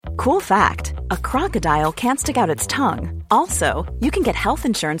Cool fact, a crocodile can't stick out its tongue. Also, you can get health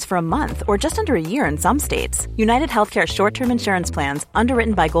insurance for a month or just under a year in some states. United Healthcare short-term insurance plans,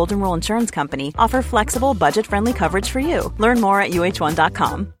 underwritten by Golden Rule Insurance Company, offer flexible, budget-friendly coverage for you. Learn more at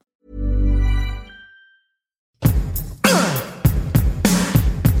uh1.com.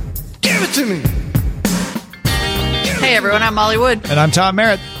 Give it to me! Hey everyone, I'm Molly Wood. And I'm Tom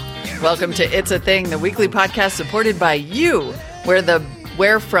Merritt. Welcome to It's a Thing, the weekly podcast supported by you, where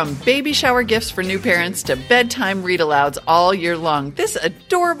from baby shower gifts for new parents to bedtime read-alouds all year long, this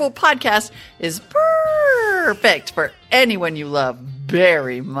adorable podcast is perfect for anyone you love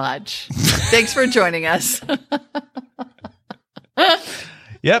very much. Thanks for joining us.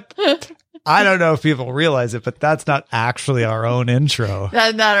 Yep. I don't know if people realize it, but that's not actually our own intro.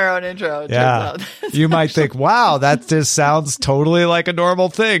 That's not our own intro. Yeah. You might think, wow, that just sounds totally like a normal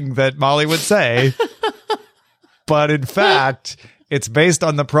thing that Molly would say. But in fact, it's based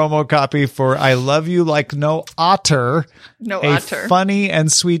on the promo copy for I Love You Like No Otter, a funny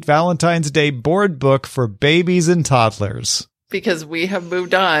and sweet Valentine's Day board book for babies and toddlers. Because we have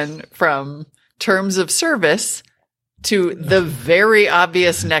moved on from terms of service to the very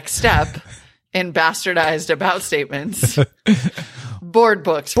obvious next step in bastardized about statements. Board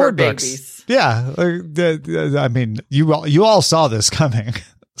books for babies. Yeah. I mean, you all saw this coming.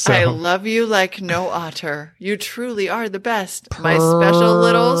 So. I love you like no otter. You truly are the best. My special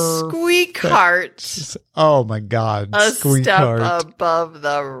little squeak heart. Oh my God. A step above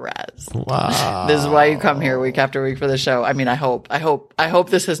the rest. Wow. This is why you come here week after week for the show. I mean, I hope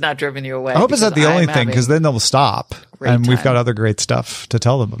this has not driven you away. I hope it's not the only thing, because then they'll stop. And we've got other great stuff to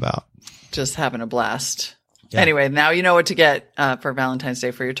tell them about. Just having a blast. Yeah. Anyway, now you know what to get for Valentine's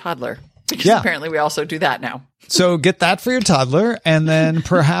Day for your toddler. Because apparently we also do that now. So get that for your toddler, and then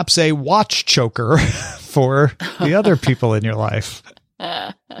perhaps a watch choker for the other people in your life.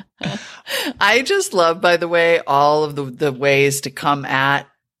 I just love, by the way, all of the ways to come at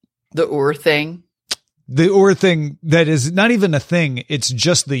the thing. The thing that is not even a thing. It's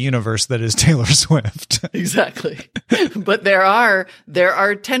just the universe that is Taylor Swift. Exactly. But there are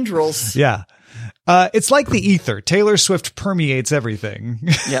tendrils. Yeah. It's like the ether. Taylor Swift permeates everything.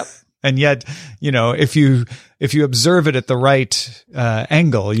 Yep. And yet, if you observe it at the right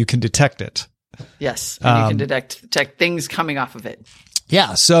angle, you can detect it. Yes, and you can detect things coming off of it.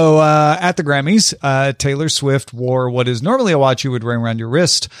 Yeah. So at the Grammys, Taylor Swift wore what is normally a watch you would wear around your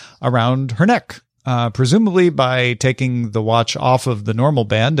wrist around her neck, presumably by taking the watch off of the normal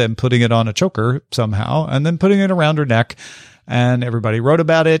band and putting it on a choker somehow, and then putting it around her neck. And everybody wrote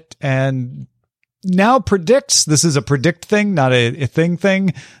about it and now predicts, this is a predict thing, not a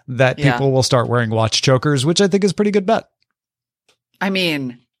thing, that people will start wearing watch chokers, which I think is a pretty good bet. I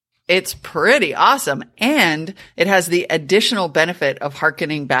mean, it's pretty awesome. And it has the additional benefit of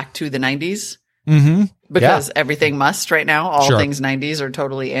hearkening back to the 90s. Mm-hmm. Because everything must right now. All things 90s are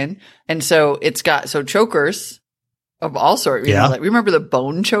totally in. And so it's got, chokers of all sorts. You know, like, remember the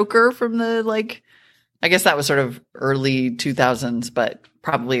bone choker from the, I guess that was sort of early 2000s, but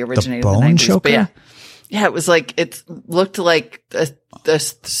probably originated in the 90s. Choker? But yeah, it was like, it looked like a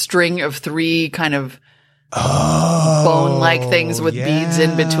string of three kind of bone-like things with beads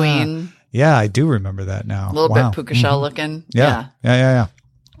in between. Yeah, I do remember that now. A little bit puka shell looking. Yeah.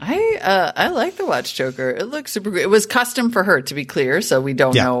 I like the watch choker. It looks super good. It was custom for her, to be clear, so we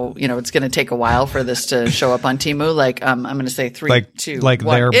don't know. It's going to take a while for this to show up on Temu. I'm going to say 3, 2, 1.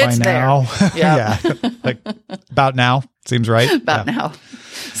 There it's by now. Yeah, about now seems right. About now,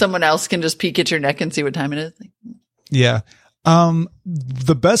 someone else can just peek at your neck and see what time it is. Yeah.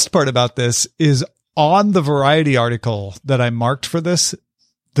 The best part about this is on the Variety article that I marked for this.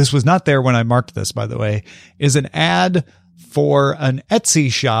 This was not there when I marked this, by the way. Is an ad for an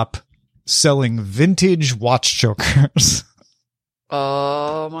Etsy shop selling vintage watch chokers.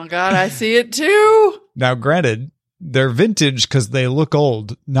 Oh my God, I see it too. Now, granted, they're vintage because they look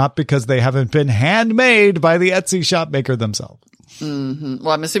old, not because they haven't been handmade by the Etsy shop maker themselves. Mm-hmm.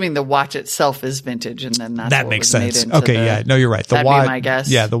 Well, I'm assuming the watch itself is vintage, and then that makes sense. Okay, no, you're right. The that'd watch, be my guess.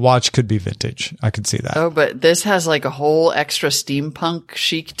 Yeah, the watch could be vintage. I could see that. Oh, but this has like a whole extra steampunk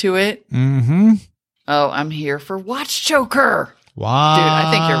chic to it. Mm-hmm. Oh, I'm here for watch choker. Watch Dude,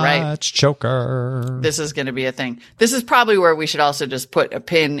 I think you're right. Watch choker. This is going to be a thing. This is probably where we should also just put a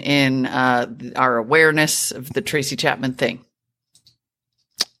pin in our awareness of the Tracy Chapman thing.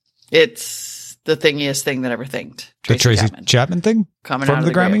 It's the thingiest thing that ever thinked. The Tracy Chapman thing? Coming from out of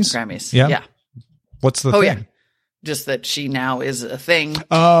the Grammys? Grammys. Yeah. What's the thing? Yeah. Just that she now is a thing.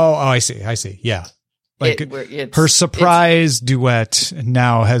 Oh, I see. Yeah. Like her surprise duet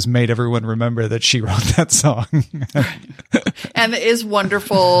now has made everyone remember that she wrote that song. and is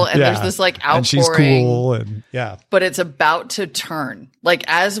wonderful. And there's this like outpouring. And she's cool. And but it's about to turn. Like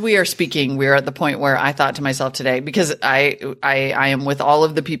as we are speaking, we're at the point where I thought to myself today, because I am with all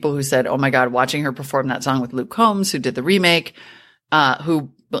of the people who said, oh my God, watching her perform that song with Luke Combs, who did the remake,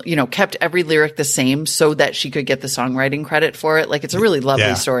 who, kept every lyric the same so that she could get the songwriting credit for it. Like it's a really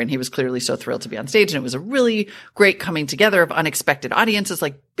lovely story. And he was clearly so thrilled to be on stage. And it was a really great coming together of unexpected audiences.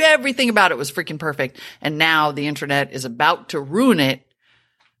 Like everything about it was freaking perfect. And now the internet is about to ruin it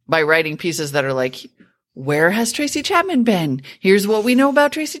by writing pieces that are like, where has Tracy Chapman been? Here's what we know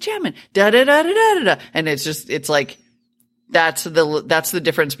about Tracy Chapman. Da da da da da da. And it's like, that's the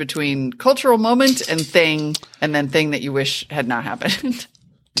difference between cultural moment and thing that you wish had not happened.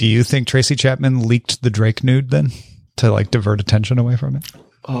 Do you think Tracy Chapman leaked the Drake nude then to like divert attention away from it?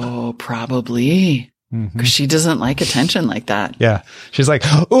 Oh, probably. Because she doesn't like attention like that. Yeah. She's like,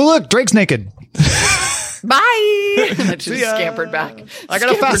 oh, look, Drake's naked. Bye. And then she just scampered back. I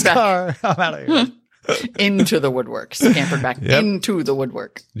got a fast car. I'm out of here. Into the woodwork. Scampered back into the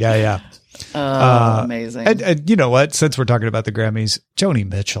woodwork. Yeah. Amazing. And you know what? Since we're talking about the Grammys, Joni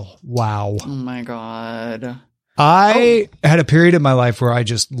Mitchell. Wow. Oh my God. I had a period in my life where I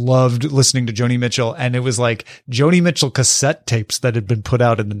just loved listening to Joni Mitchell, and it was like Joni Mitchell cassette tapes that had been put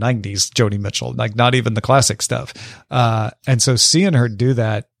out in the 90s, Joni Mitchell, like not even the classic stuff. And so seeing her do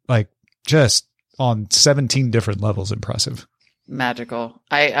that, like just on 17 different levels, impressive. Magical.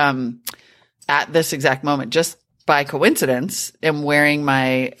 I, at this exact moment, just by coincidence, am wearing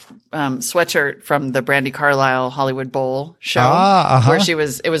my sweatshirt from the Brandi Carlile Hollywood Bowl show, where it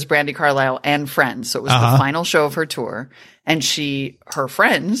was Brandi Carlile and friends. So it was the final show of her tour. And her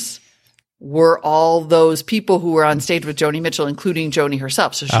friends were all those people who were on stage with Joni Mitchell, including Joni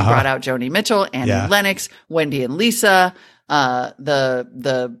herself. So she brought out Joni Mitchell, Annie Lennox, Wendy and Lisa, there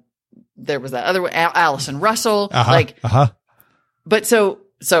was that other one, Allison Russell, but so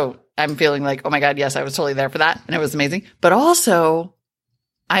I'm feeling like, oh my God, yes, I was totally there for that. And it was amazing. But also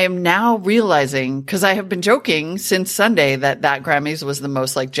I am now realizing, because I have been joking since Sunday that Grammys was the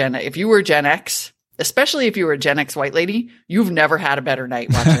most like if you were Gen X, especially if you were a Gen X white lady, you've never had a better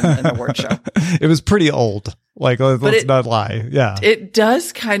night watching an award show. It was pretty old. Like, let's not lie. Yeah. It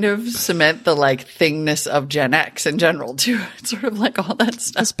does kind of cement the like thingness of Gen X in general too. It's sort of like all that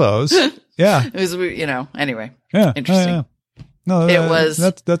stuff. I suppose. Yeah. It was, anyway. Yeah. Interesting. Yeah. No, it was.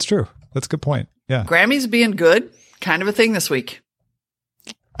 That's true. That's a good point. Yeah. Grammys being good, kind of a thing this week.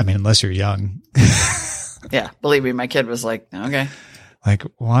 I mean, unless you're young. Yeah. Believe me, my kid was like, okay. Like,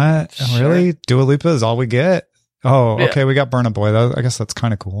 what? Sure. Really? Dua Lipa is all we get? Oh, okay. We got Burna Boy. I guess that's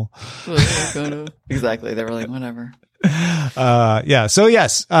kind of cool. Exactly. They were like, whatever. Yeah. So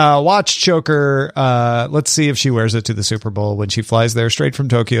yes, watch Choker. Let's see if she wears it to the Super Bowl when she flies there straight from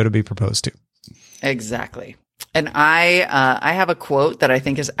Tokyo to be proposed to. Exactly. And I have a quote that I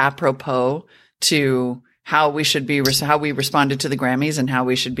think is apropos to how we responded to the Grammys and how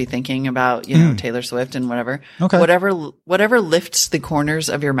we should be thinking about, Taylor Swift and whatever. Okay. Whatever lifts the corners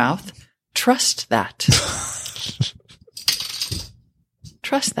of your mouth, trust that.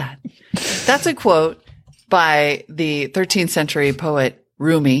 Trust that. That's a quote by the 13th century poet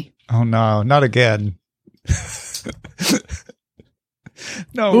Rumi. Oh no, not again.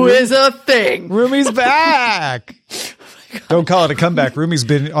 No, who is a thing. Rumi's back. Don't call it a comeback. Rumi's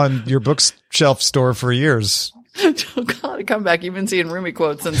been on your bookshelf store for years. Don't call it a comeback. You've been seeing Rumi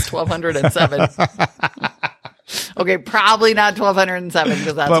quotes since 1207. Okay, probably not 1207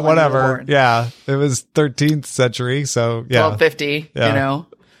 because that's but when whatever. You were born. Yeah, it was 13th century, so yeah, 1250. Yeah.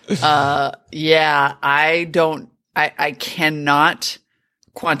 Yeah, I cannot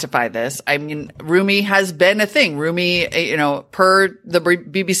quantify this. I mean, Rumi has been a thing. Rumi, per the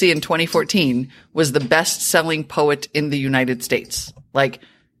BBC in 2014, was the best-selling poet in the United States. Like,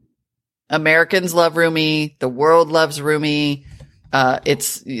 Americans love Rumi. The world loves Rumi.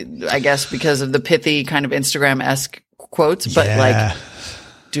 It's, I guess, because of the pithy kind of Instagram-esque quotes. But like,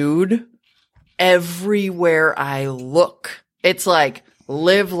 dude, everywhere I look, it's like,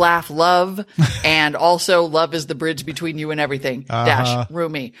 live, laugh, love, and also love is the bridge between you and everything.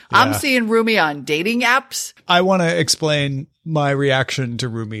 Rumi. Yeah. I'm seeing Rumi on dating apps. I want to explain my reaction to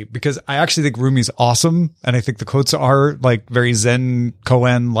Rumi because I actually think Rumi's awesome, and I think the quotes are like very Zen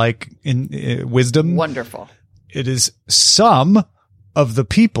koan like in wisdom. Wonderful. It is some of the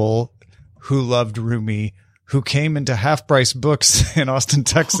people who loved Rumi who came into Half Price Books in Austin,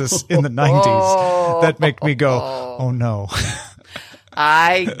 Texas in the 90s that make me go, oh no.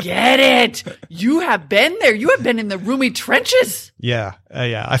 I get it. You have been there. You have been in the Rumi trenches. Yeah.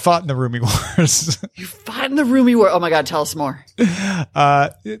 I fought in the Rumi wars. You fought in the Rumi war. Oh my God. Tell us more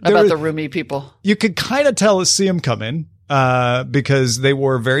about the Rumi people. You could kind of see him coming. because they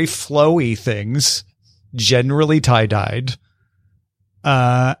wore very flowy things, generally tie-dyed.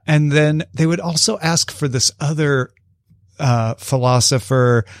 And then they would also ask for this other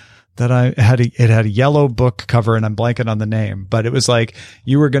philosopher that it had a yellow book cover, and I'm blanking on the name, but it was like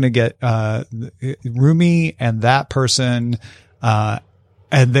you were going to get Rumi and that person,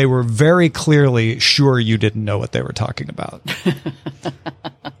 and they were very clearly sure you didn't know what they were talking about.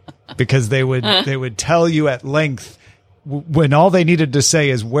 Because they would tell you at length when all they needed to say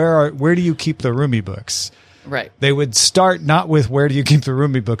is where do you keep the Rumi books? Right. They would start not with where do you keep the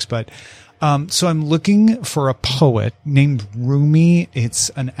Rumi books, but so I'm looking for a poet named Rumi. It's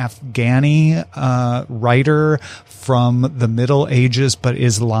an Afghani writer from the Middle Ages, but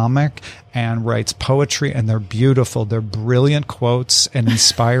Islamic, and writes poetry, and they're beautiful. They're brilliant quotes and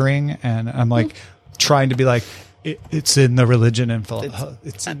inspiring. And I'm like trying to be like, it's in the religion and philosophy.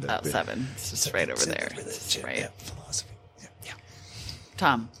 It's in about 7. It's just right over there. Religion, right. Yeah, philosophy. Yeah.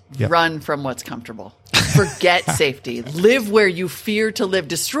 Tom, Yep. Run from what's comfortable. Forget safety. Live where you fear to live.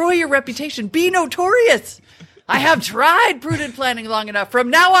 Destroy your reputation. Be notorious. I have tried prudent planning long enough. From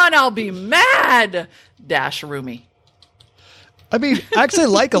now on, I'll be mad. Rumi. I mean, I actually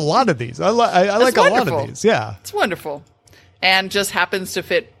like a lot of these. I like a lot of these. Yeah. It's wonderful. And just happens to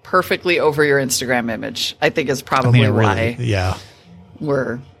fit perfectly over your Instagram image. I think is probably why. Yeah.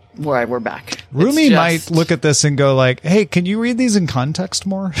 Why we're back. Rumi might look at this and go like, hey, can you read these in context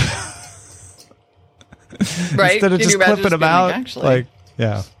more? Right. Instead of just clipping them out. Actually,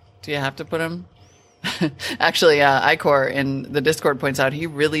 yeah. Do you have to put them? Actually, Icor in the Discord points out he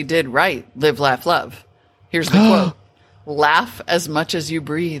really did write Live, Laugh, Love. Here's the quote. Laugh as much as you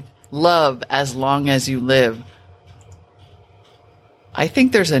breathe. Love as long as you live. I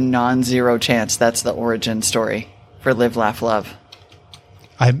think there's a non-zero chance that's the origin story for Live, Laugh, Love.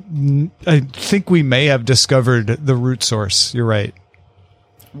 I think we may have discovered the root source. You're right.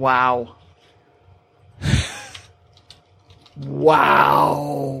 Wow.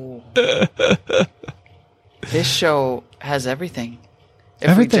 Wow. This show has everything.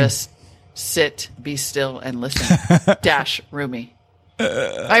 If we just sit, be still, and listen. Rumi.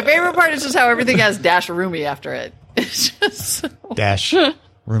 My favorite part is just how everything has Rumi after it. It's just so...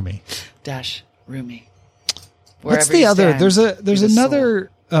 Rumi. Rumi. What's the other? There's another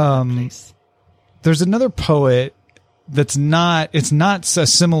there's another poet that's not. It's not so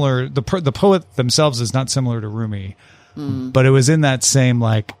similar. The poet themselves is not similar to Rumi, but it was in that same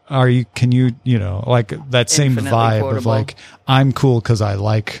like. Can you like that same Infinitely vibe quotable. of like I'm cool because I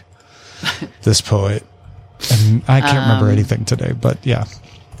like this poet, and I can't remember anything today, but yeah.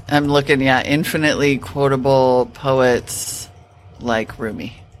 I'm looking. Yeah, infinitely quotable poets like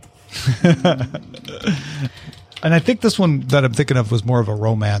Rumi. And I think this one that I'm thinking of was more of a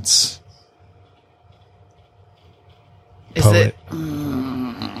romance poet.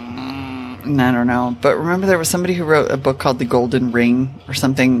 I don't know. But remember there was somebody who wrote a book called The Golden Ring or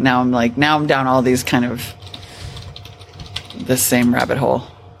something. Now I'm down all these kind of this same rabbit hole.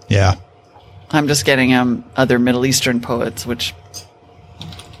 Yeah. I'm just getting other Middle Eastern poets, which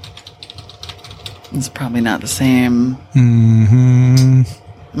is probably not the same.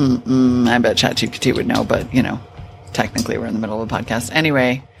 I bet ChatGPT would know, but technically we're in the middle of a podcast.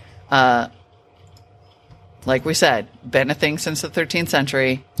 Anyway, like we said, been a thing since the 13th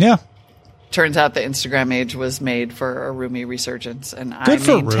century. Yeah. Turns out the Instagram age was made for a Rumi resurgence, and Good I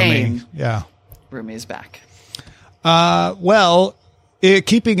for maintain Rumi. Yeah. Rumi's back. Well,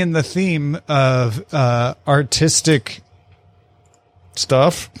 keeping in the theme of artistic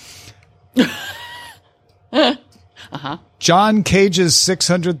stuff. John Cage's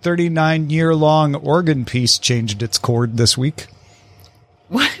 639-year-long organ piece changed its chord this week.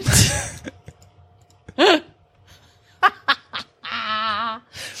 What?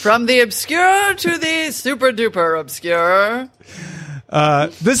 From the obscure to the super duper obscure.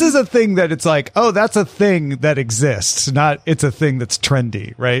 This is a thing that it's like, oh, that's a thing that exists, not it's a thing that's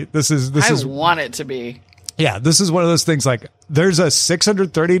trendy, right? I want it to be. Yeah, this is one of those things like there's a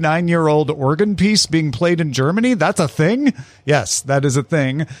 639-year-old organ piece being played in Germany. That's a thing. Yes, that is a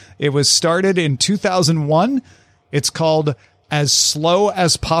thing. It was started in 2001. It's called As Slow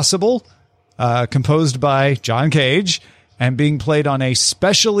as Possible, composed by John Cage and being played on a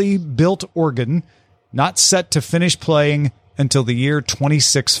specially built organ, not set to finish playing until the year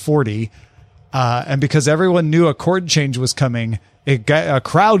 2640. And because everyone knew a chord change was coming, a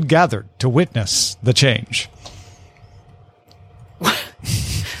crowd gathered to witness the change.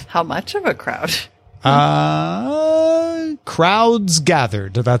 How much of a crowd? Crowds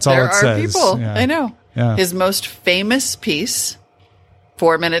gathered. That's all it says. There are people. Yeah. I know. Yeah. His most famous piece,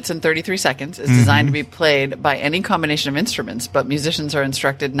 4 minutes and 33 seconds, is designed to be played by any combination of instruments, but musicians are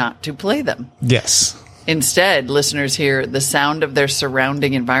instructed not to play them. Yes. Instead, listeners hear the sound of their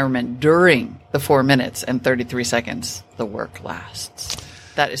surrounding environment during the 4 minutes and 33 seconds the work lasts.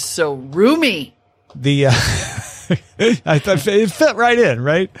 That is so Rumi. I thought it fit right in,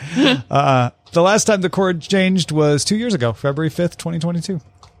 right? The last time the chord changed was 2 years ago, February 5th, 2022.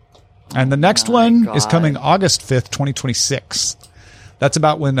 And the next one is coming August 5th, 2026. That's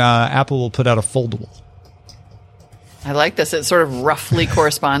about when Apple will put out a foldable. I like this. It sort of roughly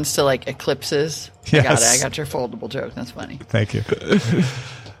corresponds to like eclipses. Yes. I got your foldable joke. That's funny. Thank you.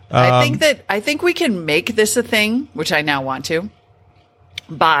 I think we can make this a thing, which I now want to,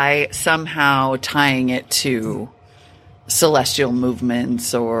 by somehow tying it to celestial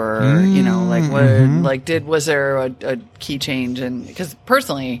movements or was there a key change? And because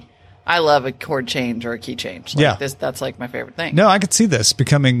personally, I love a chord change or a key change. Like that's like my favorite thing. No, I could see this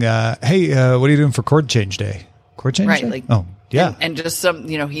becoming. Hey, what are you doing for chord change day? Chord change day? Like, oh yeah, and just some.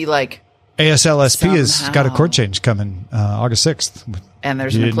 He like ASLSP has got a chord change coming August 6th. And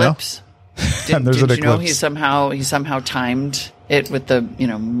there's an eclipse. And there's an eclipse. You know he somehow timed it with the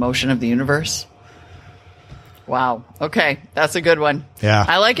motion of the universe? Wow. Okay, that's a good one. Yeah.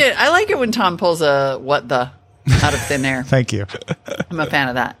 I like it. I like it when Tom pulls a what the out of thin air. Thank you. I'm a fan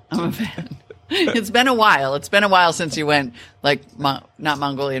of that. I'm a fan. It's been a while. It's been a while since you went like not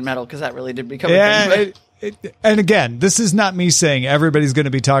Mongolian metal, because that really did become a thing. And again, this is not me saying everybody's going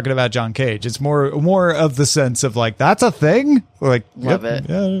to be talking about John Cage. It's more of the sense of like, that's a thing? Like, love it.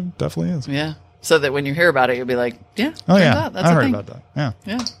 Yeah, it definitely is. Yeah. So that when you hear about it, you'll be like, yeah. Oh, yeah. That's I a heard thing. about that. Yeah.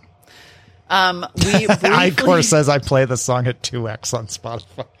 Yeah. We Icor says I play the song at 2x on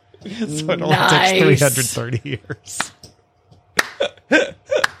Spotify. So it only takes 330 years.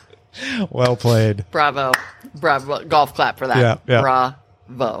 Well played. Bravo. Golf clap for that. Yeah.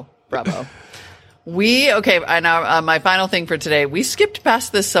 Bravo. And my final thing for today, we skipped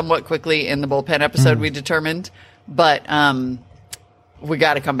past this somewhat quickly in the bullpen episode, we determined, but we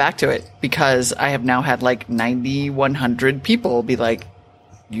got to come back to it because I have now had like 9,100 people be like,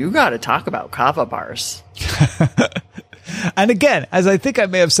 you got to talk about kava bars. And again, as I think I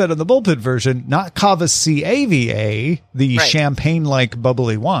may have said on the bullpen version, not Kava CAVA, the champagne-like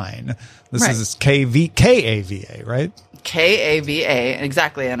bubbly wine. This is KAVA, right? KAVA,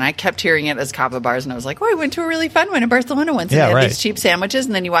 exactly. And I kept hearing it as kava bars, and I was like, I went to a really fun one in Barcelona once. And they had these cheap sandwiches,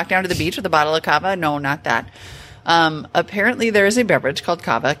 and then you walk down to the beach with a bottle of kava. No, not that. Apparently, there is a beverage called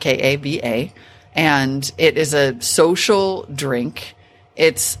kava, KAVA, and it is a social drink.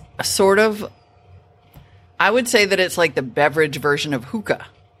 It's sort of, I would say that it's like the beverage version of hookah,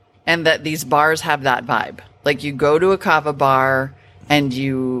 and that these bars have that vibe. Like you go to a kava bar and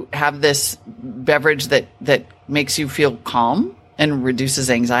you have this beverage that makes you feel calm and reduces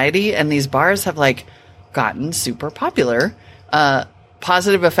anxiety. And these bars have like gotten super popular.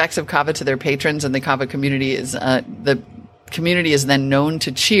 Positive effects of kava to their patrons and the kava community is the community is then known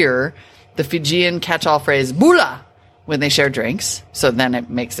to cheer the Fijian catch-all phrase "bula" when they share drinks. So then it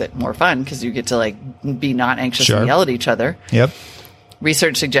makes it more fun because you get to like be not anxious and yell at each other. Yep.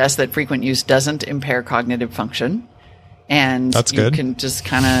 Research suggests that frequent use doesn't impair cognitive function. And that's you good. Can just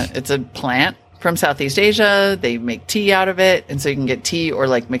kind of, it's a plant from Southeast Asia. They make tea out of it. And so you can get tea or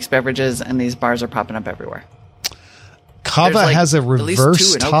like mixed beverages, and these bars are popping up everywhere. Kava has a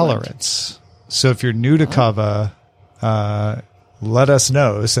reverse tolerance. So if you're new to kava, let us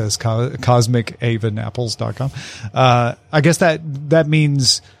know, says cosmicavanapples.com. I guess that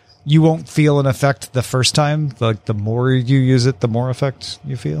means you won't feel an effect the first time. Like the more you use it, the more effect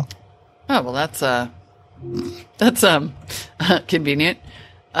you feel. Oh, well, that's convenient.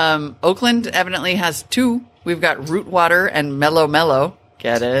 Oakland evidently has two. We've got Root Water and Mellow Mellow.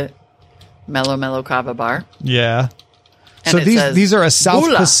 Get it? Mellow Mellow Kava Bar. Yeah. And so these are a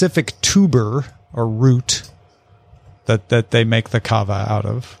South Pacific tuber or root that they make the kava out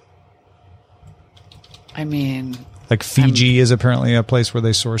of. I mean, like Fiji is apparently a place where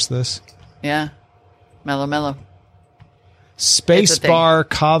they source this. Yeah. Mellow Mellow. Space Bar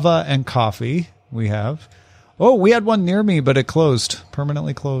Kava and Coffee we have. Oh, we had one near me, but it closed.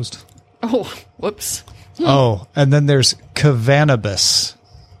 Permanently closed. Oh, whoops. Oh, and then there's Cavanabis.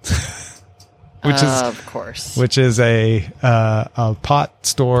 Of course. Which is a pot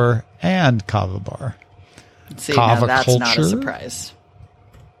store and kava bar. See, kava now that's culture? Not a surprise.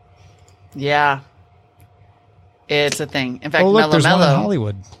 Yeah. It's a thing. In fact, look, Mellow there's Mellow. one in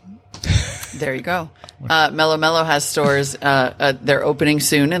Hollywood. There you go. Mellow Mellow has stores. They're opening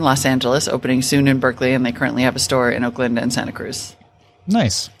soon in Los Angeles, opening soon in Berkeley, and they currently have a store in Oakland and Santa Cruz.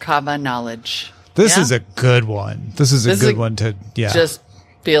 Nice. Kava knowledge. This is a good one. This is a good one to, just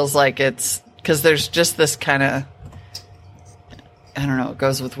feels like it's because there's just this kind of, I don't know, it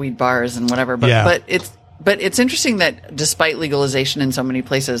goes with weed bars and whatever, but it's interesting that despite legalization in so many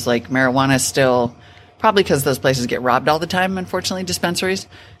places, like marijuana still, probably because those places get robbed all the time, unfortunately, dispensaries,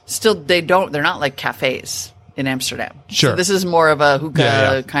 still they're not like cafes in Amsterdam. Sure. So this is more of a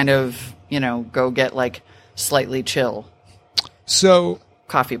hookah kind of, go get like slightly chill. So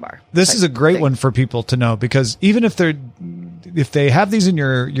coffee bar. This is a great one for people to know, because even if they have these in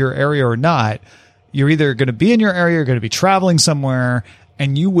your area or not, you're either going to be in your area or going to be traveling somewhere,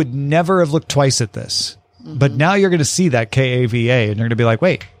 and you would never have looked twice at this. Mm-hmm. But now you're going to see that KAVA, and you're going to be like,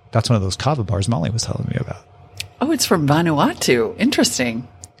 wait, that's one of those kava bars Molly was telling me about. Oh, it's from Vanuatu. Interesting.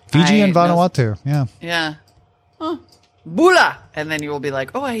 Fiji and Vanuatu. Yeah. Yeah. Oh. Bula. And then you will be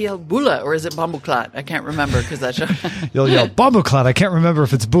like, oh, I yelled Bula, or is it Bumbleclot? I can't remember because that show. You'll yell Bumbleclot. I can't remember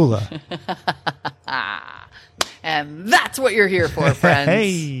if it's Bula. And that's what you're here for, friends.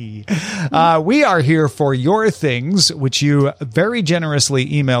 Hey, we are here for your things, which you very generously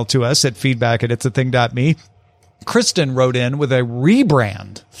emailed to us at feedback@itsathing.me. Kristen wrote in with a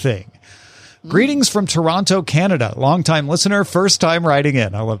rebrand thing. Greetings from Toronto, Canada. Longtime listener, first time writing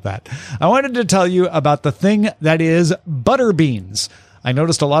in. I love that. I wanted to tell you about the thing that is butter beans. I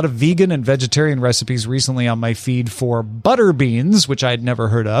noticed a lot of vegan and vegetarian recipes recently on my feed for butter beans, which I'd never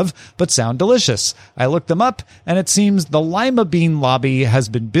heard of, but sound delicious. I looked them up, and it seems the lima bean lobby has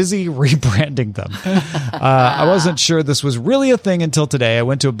been busy rebranding them. I wasn't sure this was really a thing until today. I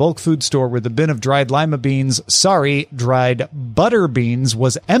went to a bulk food store where the bin of dried lima beans, dried butter beans,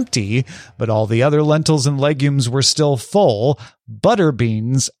 was empty, but all the other lentils and legumes were still full. Butter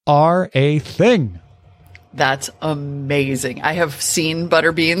beans are a thing. That's amazing. I have seen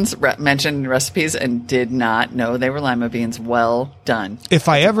butter beans mentioned in recipes and did not know they were lima beans. Well done. If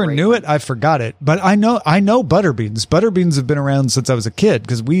I ever knew it, I forgot it. But I know butter beans. Butter beans have been around since I was a kid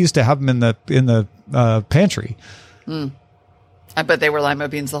because we used to have them in the pantry. I bet they were lima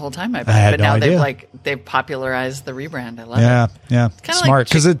beans the whole time. I bet. I had but no now idea. they've popularized the rebrand. I love it. Yeah. Kind of smart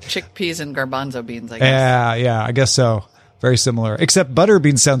because like chickpeas and garbanzo beans, I guess. Yeah, I guess so. Very similar. Except butter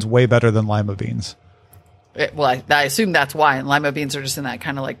beans sounds way better than lima beans. I assume that's why. And lima beans are just in that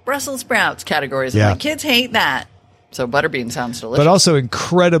kind of like Brussels sprouts categories. Yeah. And kids hate that. So butterbean sounds delicious. But also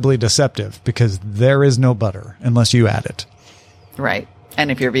incredibly deceptive because there is no butter unless you add it. Right. And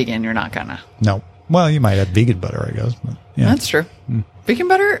if you're vegan, you're not gonna. No. Well, you might add vegan butter, I guess. But yeah. That's true. Vegan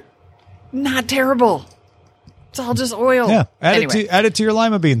butter, not terrible. It's all just oil. Yeah. Add it to your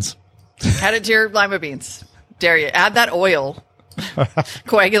lima beans. Add it to your lima beans. Dare you. Add that oil.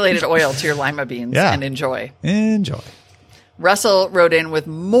 Coagulated oil to your lima beans and enjoy. Russell wrote in with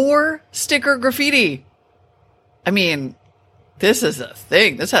more sticker graffiti. I mean, this is a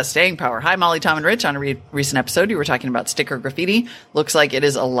thing. This has staying power. Hi, Molly, Tom, and Rich. On a recent episode, you were talking about sticker graffiti. Looks like it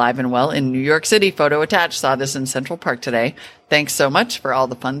is alive and well in New York City. Photo attached. Saw this in Central Park today. Thanks so much for all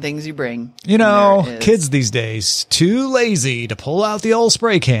the fun things you bring. You know, kids these days, too lazy to pull out the old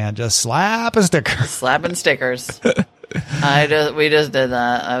spray can. Just slap a sticker. Slapping stickers. We just did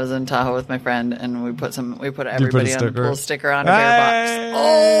that. I was in Tahoe with my friend, and we put everybody on a pull sticker on a bear box.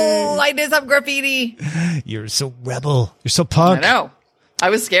 Oh, I did some graffiti. You're so rebel. You're so punk. I know. I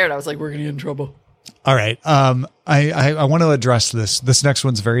was scared. I was like, we're gonna get in trouble. All right. I want to address this. This next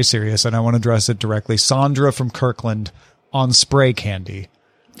one's very serious, and I want to address it directly. Sandra from Kirkland on spray candy.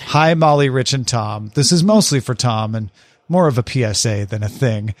 Hi, Molly, Rich, and Tom. This is mostly for Tom and more of a PSA than a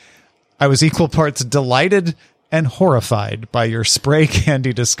thing. I was equal parts delighted and horrified by your spray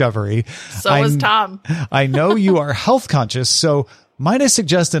candy discovery. So was Tom. I know you are health conscious, so might I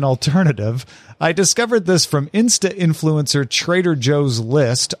suggest an alternative? I discovered this from Insta influencer Trader Joe's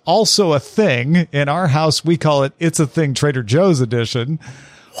List, also a thing. In our house, we call it It's a Thing Trader Joe's edition.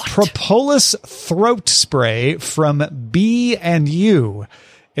 What? Propolis throat spray from B&U.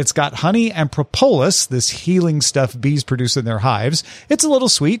 It's got honey and propolis, this healing stuff bees produce in their hives. It's a little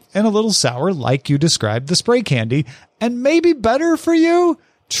sweet and a little sour, like you described the spray candy, and maybe better for you.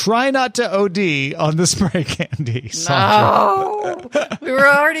 Try not to OD on the spray candy, Sandra. No, we're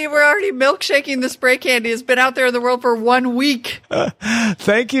already milkshaking the spray candy. It's been out there in the world for 1 week.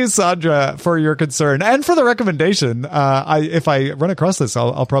 Thank you, Sandra, for your concern and for the recommendation. If I run across this,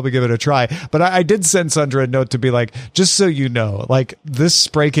 I'll probably give it a try. But I did send Sandra a note to be like, just so you know, like this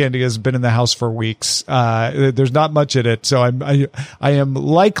spray candy has been in the house for weeks. There's not much in it, so I am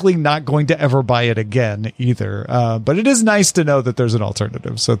likely not going to ever buy it again either. But it is nice to know that there's an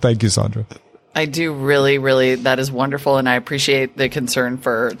alternative. So thank you, Sandra. I do really, that is wonderful. And I appreciate the concern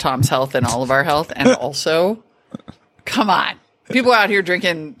for Tom's health and all of our health. And also, come on. People out here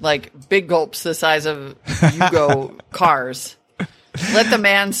drinking like big gulps the size of Yugo cars. Let the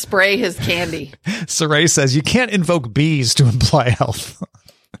man spray his candy. Saray says you can't invoke bees to imply health.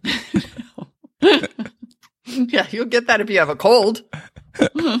 Yeah, you'll get that if you have a cold.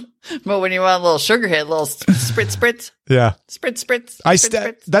 But when you want a little sugar hit, a little spritz. Yeah.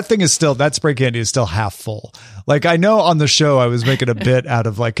 Spritz. That thing is still, that spray candy is still half full. Like, I know on the show I was making a bit out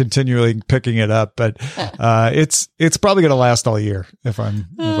of like continually picking it up, but it's probably going to last all year if I'm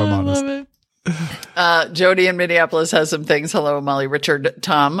honest. I love it. Jody in Minneapolis has some things. Hello, Molly, Richard,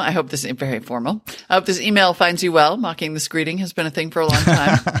 Tom. I hope this is very formal. I hope this email finds you well. Mocking this greeting has been a thing for a long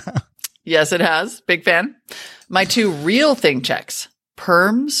time. Yes, it has. Big fan. My 2 real thing checks.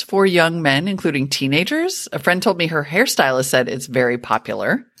 Perms for young men, including teenagers. A friend told me her hairstylist said it's very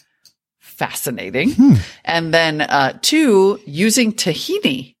popular. Fascinating. And then 2, using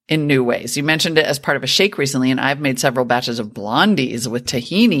tahini in new ways. You mentioned it as part of a shake recently, and I've made several batches of blondies with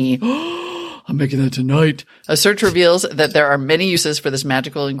tahini. I'm making that tonight. A search reveals that there are many uses for this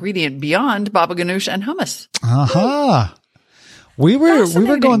magical ingredient beyond baba ganoush and hummus. Uh-huh. We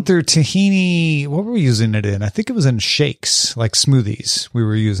were going through tahini. What were we using it in? I think it was in shakes, like smoothies. We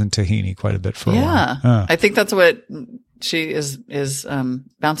were using tahini quite a bit for a while. I think that's what she is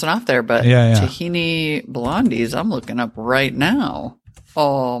bouncing off there. But tahini blondies, I'm looking up right now.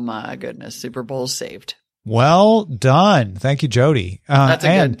 Oh my goodness, Super Bowl saved. Well done, thank you, Jody.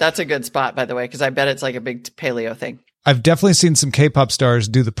 That's a good spot, by the way, because I bet it's like a big paleo thing. I've definitely seen some K-pop stars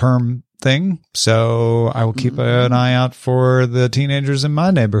do the perm thing, so I will keep an eye out for the teenagers in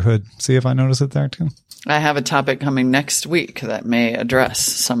my neighborhood. See if I notice it there too. I have a topic coming next week that may address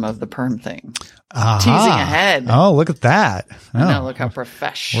some of the perm thing. Aha. Teasing ahead. Oh, look at that. Now look how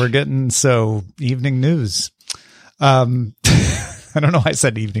profesh. We're getting evening news. I don't know why I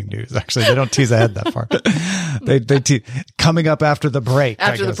said evening news. Actually, they don't tease ahead that far. They coming up after the break.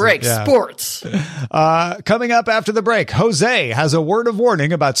 After the break, sports. Coming up after the break, Jose has a word of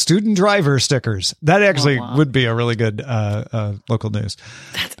warning about student driver stickers. That actually would be a really good local news.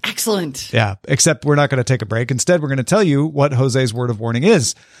 That's excellent. Yeah, except we're not going to take a break. Instead, we're going to tell you what Jose's word of warning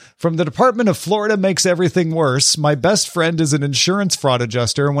is. From the Department of Florida makes everything worse. My best friend is an insurance fraud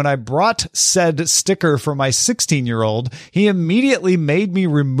adjuster, and when I brought said sticker for my 16-year-old, he immediately made me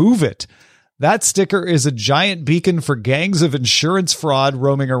remove it. That sticker is a giant beacon for gangs of insurance fraud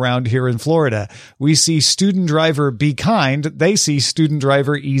roaming around here in Florida. We see student driver be kind. They see student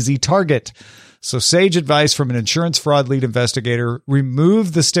driver easy target. So sage advice from an insurance fraud lead investigator,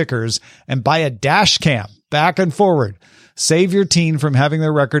 remove the stickers and buy a dash cam back and forward. Save your teen from having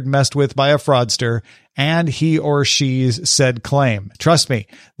their record messed with by a fraudster and he or she's said claim. Trust me,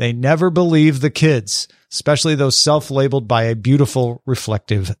 they never believe the kids, especially those self-labeled by a beautiful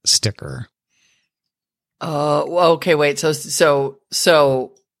reflective sticker. Okay, wait.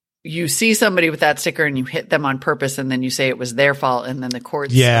 So you see somebody with that sticker and you hit them on purpose and then you say it was their fault and then the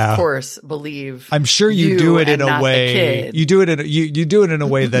courts, of course, believe. I'm sure you do it in a way. You do it in a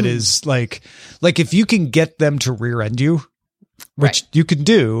way that is like if you can get them to rear end you, which you can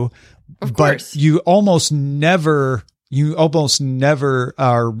do, but you almost never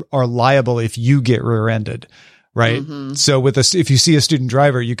are liable if you get rear ended. Right. Mm-hmm. So if you see a student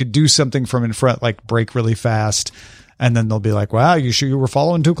driver, you could do something from in front, like brake really fast. And then they'll be like, wow, you sure you were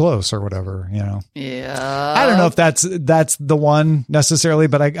following too close or whatever, you know? Yeah. I don't know if that's the one necessarily,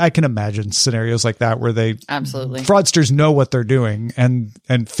 but I can imagine scenarios like that where absolutely fraudsters know what they're doing and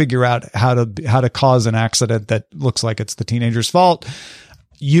figure out how to cause an accident that looks like it's the teenager's fault.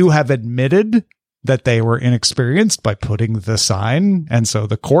 You have admitted that they were inexperienced by putting the sign. And so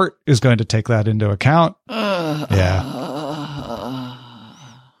the court is going to take that into account.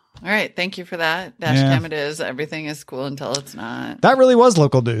 All right. Thank you for that. Dashcam it is. Everything is cool until it's not. That really was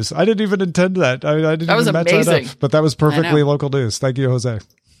local news. I didn't even intend that. I didn't that was even match amazing. that up, but that was perfectly local news. Thank you, Jose.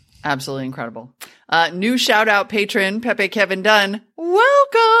 Absolutely incredible. New shout out patron, Pepe Kevin Dunn.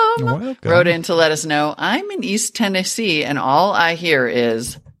 Welcome. Wrote in to let us know I'm in East Tennessee and all I hear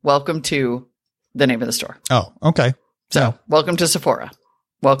is welcome to the name of the store. Oh, okay. So welcome to Sephora.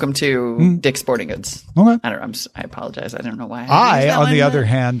 Welcome to Dick's Sporting Goods. Okay. I don't know. I apologize. I don't know why. On the other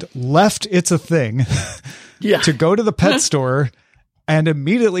hand, left It's a Thing to go to the pet store and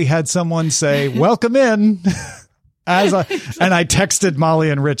immediately had someone say, welcome in. And I texted Molly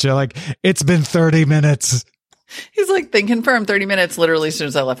and Richie, like, it's been 30 minutes. He's like, then confirm 30 minutes literally as soon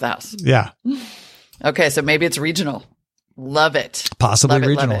as I left the house. Yeah. Okay. So maybe it's regional. Love it. Possibly Love it,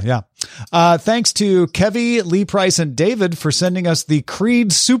 regional. love it. Yeah. Thanks to Kevy, Lee Price, and David for sending us the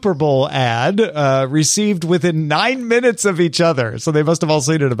Creed Super Bowl ad, received within 9 minutes of each other. So they must have all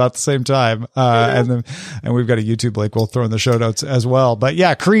seen it about the same time. And we've got a YouTube link we'll throw in the show notes as well. But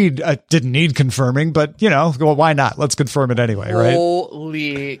yeah, Creed didn't need confirming, but well, why not? Let's confirm it anyway, right?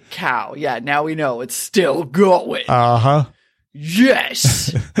 Holy cow. Yeah. Now we know it's still going. Uh-huh.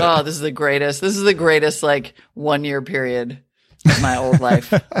 Yes. Oh, this is the greatest. This is the greatest 1 year period of my old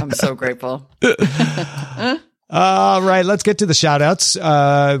life. I'm so grateful. All right, let's get to the shout outs.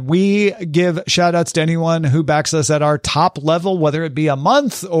 We give shout outs to anyone who backs us at our top level, whether it be a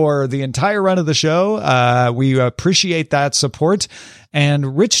month or the entire run of the show. We appreciate that support.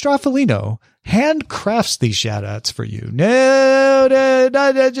 And Rich Straffolino handcrafts these shout outs for you. No,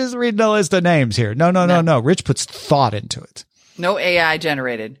 just reading a list of names here. No. Rich puts thought into it. No AI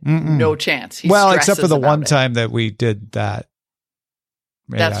generated. Mm-mm. No chance. He except for the one it. time that we did that.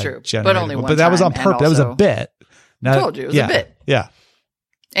 That's AI true. generated. But only one time. But that was on purpose. That was a bit. I told you. It was a bit. Yeah.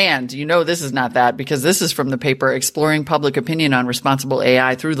 And this is not that, because this is from the paper Exploring Public Opinion on Responsible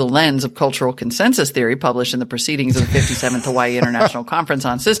AI Through the Lens of Cultural Consensus Theory, published in the Proceedings of the 57th Hawaii International Conference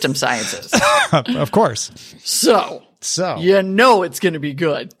on System Sciences. Of course. So it's going to be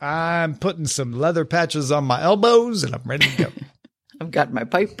good. I'm putting some leather patches on my elbows and I'm ready to go. I've got my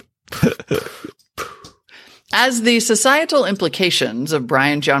pipe. As the societal implications of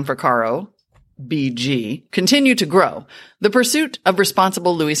Brian Gianfrancaro, BG, continue to grow, the pursuit of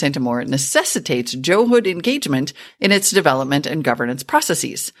responsible Louis Saint-Amour necessitates Joehood engagement in its development and governance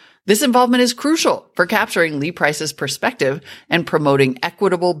processes. This involvement is crucial for capturing Lee Price's perspective and promoting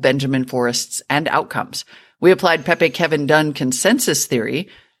equitable Benjamin Forests and outcomes. We applied Pepe Kevin Dunn consensus theory,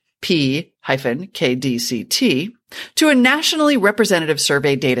 P-KDCT, to a nationally representative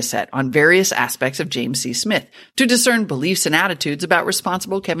survey dataset on various aspects of James C. Smith to discern beliefs and attitudes about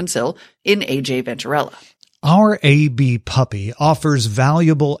responsible Kevin Sill in A.J. Venturella. Our AB puppy offers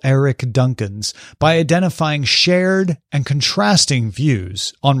valuable Eric Duncans by identifying shared and contrasting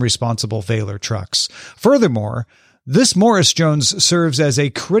views on responsible Vaylor trucks. Furthermore, this Morris Jones serves as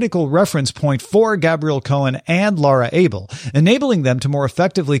a critical reference point for Gabrielle Cohen and Laura Abel, enabling them to more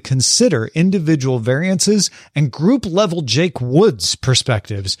effectively consider individual variances and group-level Jake Woods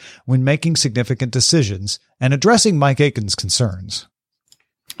perspectives when making significant decisions and addressing Mike Aiken's concerns.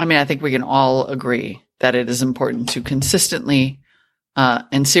 I think we can all agree that it is important to consistently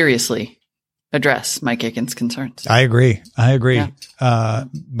and seriously address Mike Aiken's concerns. I agree. Yeah.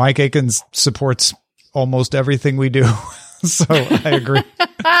 Mike Aikens supports almost everything we do. So I agree.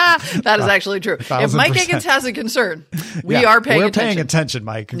 That is actually true. 1,000%. If Mike Aikens has a concern, we are paying attention. We're paying attention,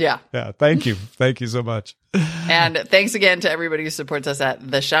 Mike. Yeah. Thank you. Thank you so much. And thanks again to everybody who supports us at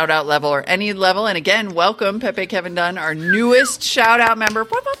the shout out level or any level. And again, welcome Pepe Kevin Dunn, our newest shout out member.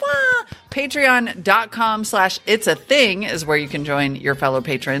 Patreon.com/itsAthing is where you can join your fellow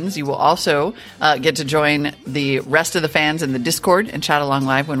patrons. You will also get to join the rest of the fans in the Discord and chat along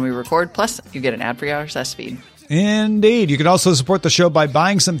live when we record. Plus, you get an ad-free RSS feed. Indeed. You can also support the show by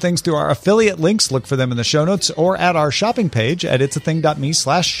buying some things through our affiliate links. Look for them in the show notes or at our shopping page at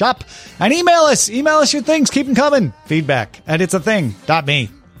itsathing.me/shop. And email us your things. Keep them coming. Feedback at itsathing.me.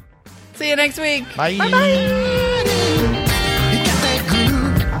 See you next week. Bye. Bye-bye.